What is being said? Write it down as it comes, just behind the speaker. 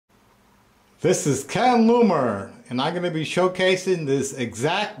This is Ken Loomer, and I'm going to be showcasing this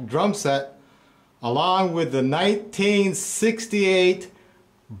exact drum set along with the 1968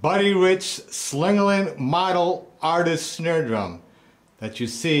 Buddy Rich Slingerland model artist snare drum that you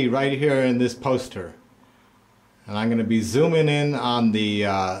see right here in this poster. And I'm going to be zooming in on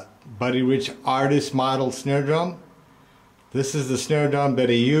the Buddy Rich artist model snare drum. This is the snare drum that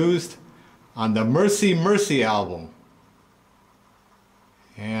he used on the Mercy Mercy album.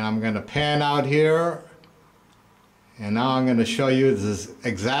 And I'm going to pan out here, and now I'm going to show you this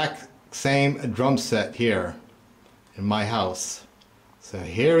exact same drum set here in my house. So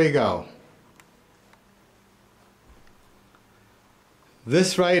here we go.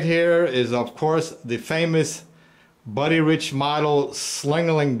 This right here is, of course, the famous Buddy Rich model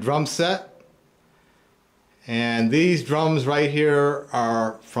Slingerland drum set. And these drums right here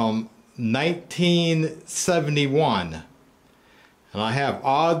are from 1971. And I have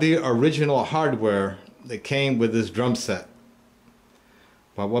all the original hardware that came with this drum set.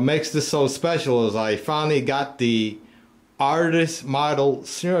 But what makes this so special is I finally got the artist model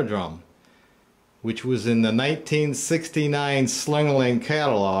snare drum, which was in the 1969 Slingerland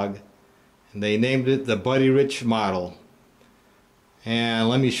catalog, and they named it the Buddy Rich model. And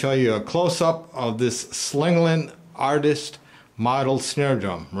let me show you a close-up of this Slingerland artist model snare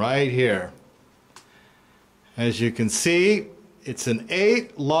drum right here. As you can see, it's an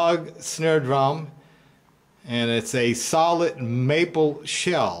 8-lug snare drum, and it's a solid maple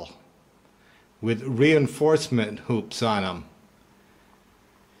shell with reinforcement hoops on them.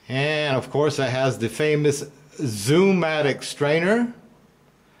 And of course it has the famous zoomatic strainer,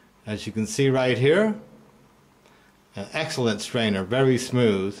 as you can see right here. An excellent strainer, very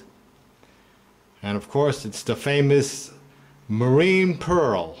smooth. And of course it's the famous marine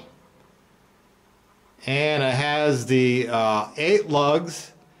pearl. And it has the 8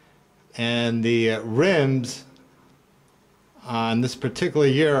 lugs, and the rims on this particular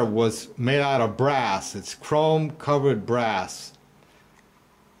year was made out of brass. It's chrome covered brass.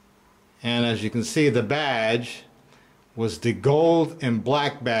 And as you can see, the badge was the gold and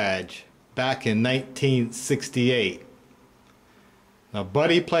black badge back in 1968. Now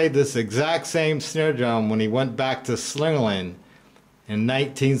Buddy played this exact same snare drum when he went back to Slingerland in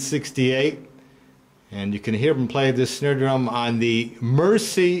 1968. And you can hear him play this snare drum on the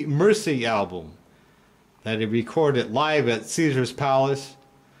Mercy Mercy album that he recorded live at Caesar's Palace.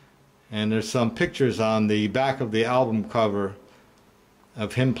 And there's some pictures on the back of the album cover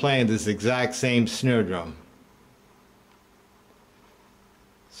of him playing this exact same snare drum.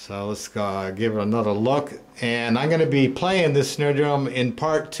 So let's give it another look. And I'm going to be playing this snare drum in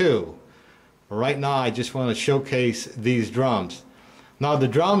part 2. But right now I just want to showcase these drums. Now the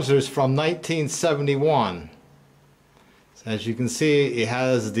drums are from 1971. So as you can see, it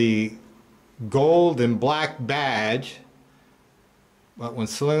has the gold and black badge. But when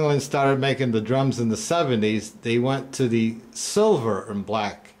Slingerland started making the drums in the 70s, they went to the silver and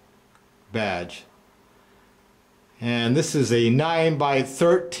black badge. And this is a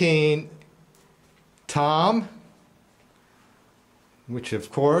 9x13 tom, which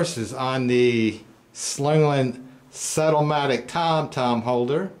of course is on the Slingerland Zildjian tom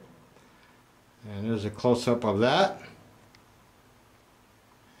holder. And there's a close-up of that.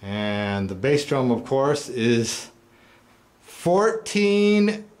 And the bass drum, of course, is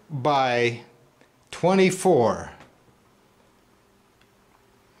 14x24.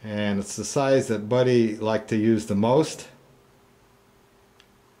 And it's the size that Buddy liked to use the most.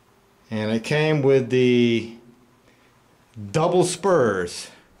 And it came with the double spurs.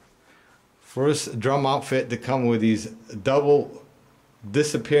 First drum outfit to come with these double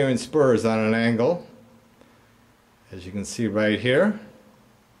disappearing spurs on an angle, as you can see right here.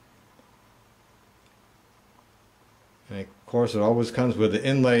 And of course it always comes with the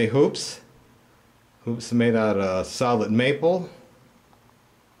inlay hoops. Hoops made out of solid maple.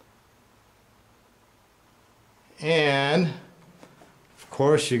 And of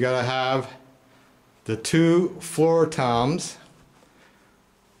course you gotta have the 2 floor toms.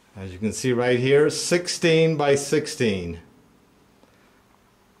 As you can see right here, 16x16.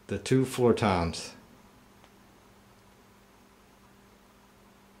 The 2 floor toms.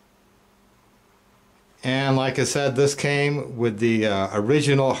 And like I said, this came with the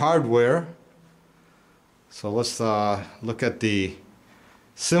original hardware. So let's look at the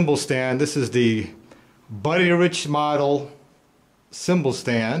cymbal stand. This is the Buddy Rich model cymbal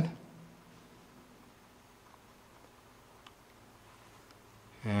stand.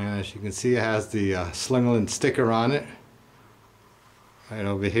 And as you can see, it has the Slingerland sticker on it right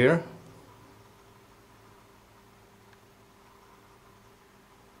over here.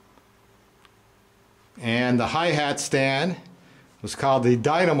 And the hi-hat stand was called the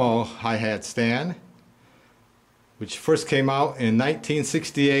Dynamo hi-hat stand, which first came out in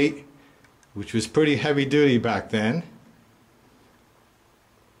 1968, which was pretty heavy duty back then.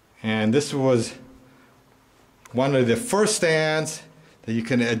 And this was one of the first stands that you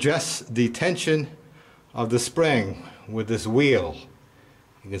can adjust the tension of the spring with this wheel.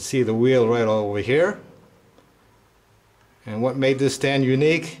 You can see the wheel right over here. And what made this stand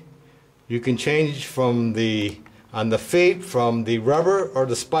unique, you can change from on the feet from the rubber or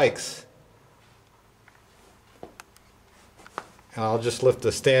the spikes. And I'll just lift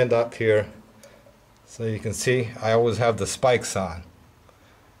the stand up here so you can see I always have the spikes on.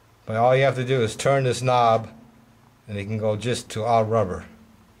 But all you have to do is turn this knob and it can go just to all rubber.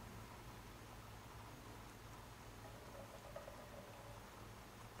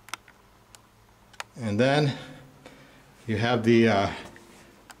 And then you have the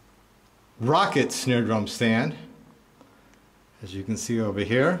rocket snare drum stand, as you can see over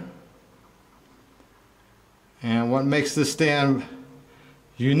here. And what makes this stand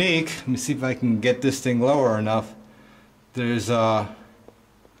unique, let me see if I can get this thing lower enough. There's a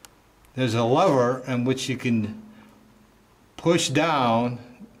lever in which you can push down,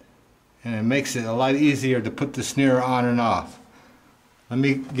 and it makes it a lot easier to put the snare on and off. Let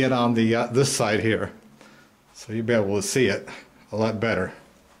me get on the this side here so you'll be able to see it a lot better.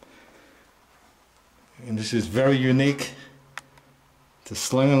 And this is very unique to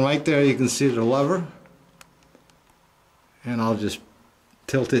Slingerland. Right there you can see the lever, and I'll just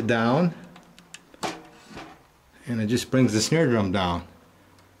tilt it down and it just brings the snare drum down.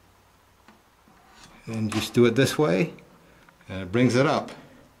 And just do it this way and it brings it up.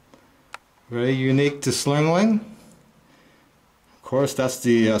 Very unique to Slingerland. Of course, that's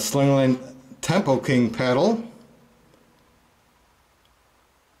the Slingerland Tempo King pedal.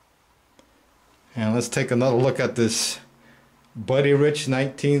 And let's take another look at this Buddy Rich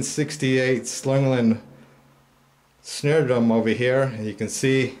 1968 Slingerland snare drum over here. And you can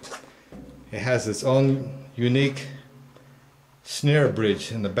see it has its own unique snare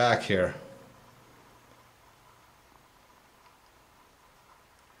bridge in the back here.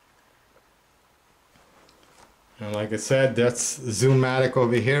 And like I said, that's zoomatic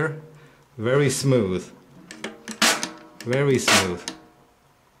over here. Very smooth. Very smooth.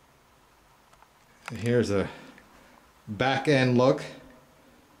 And here's a back end look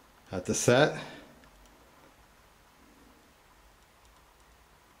at the set.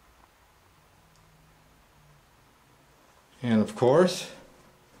 And of course,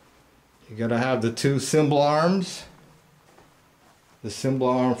 you gotta have the two cymbal arms. The cymbal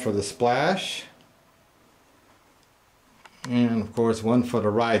arm for the splash. And of course one for the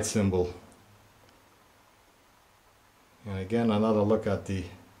ride cymbal. And again another look at the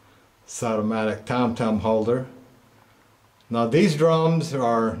zoomatic tom-tom holder. Now these drums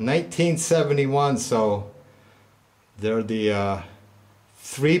are 1971, so they're the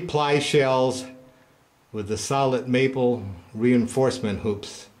 3-ply shells with the solid maple reinforcement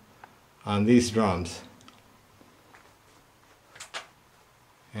hoops on these drums.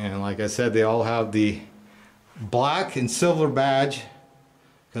 And like I said, they all have the black and silver badge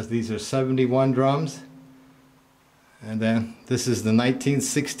because these are 71 drums. And then this is the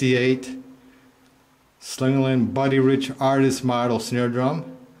 1968 Slingerland Buddy Rich Artist model snare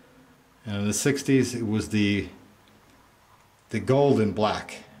drum. And in the 60s it was the gold and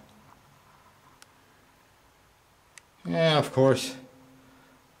black. And of course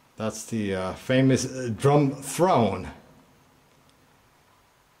that's the famous drum throne.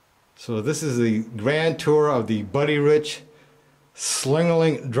 So this is the grand tour of the Buddy Rich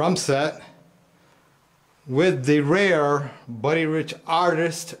Slingerland drum set with the rare Buddy Rich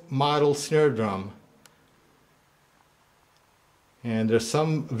Artist model snare drum. And there's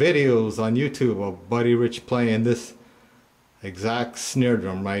some videos on YouTube of Buddy Rich playing this exact snare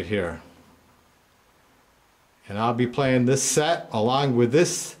drum right here. And I'll be playing this set along with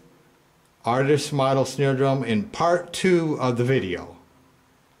this Artist model snare drum in part 2 of the video.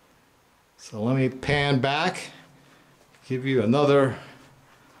 So let me pan back, give you another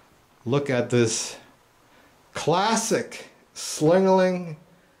look at this classic Slingerland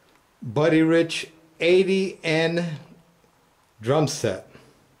Buddy Rich 80N drum set.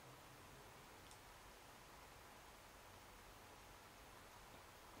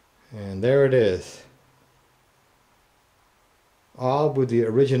 And there it is, all with the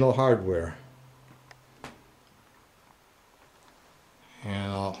original hardware.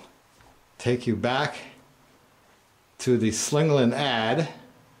 And I'll take you back to the Slingerland ad.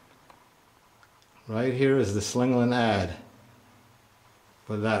 Right here is the Slingerland ad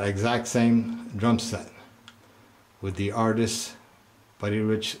for that exact same drum set. with the artist Buddy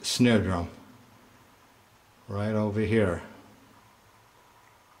Rich snare drum right over here.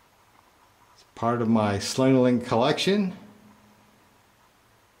 It's part of my Slingerland collection.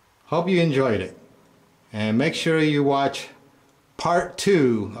 Hope you enjoyed it, and make sure you watch part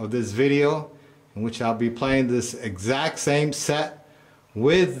 2 of this video, in which I'll be playing this exact same set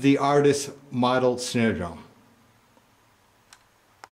with the artist model snare drum.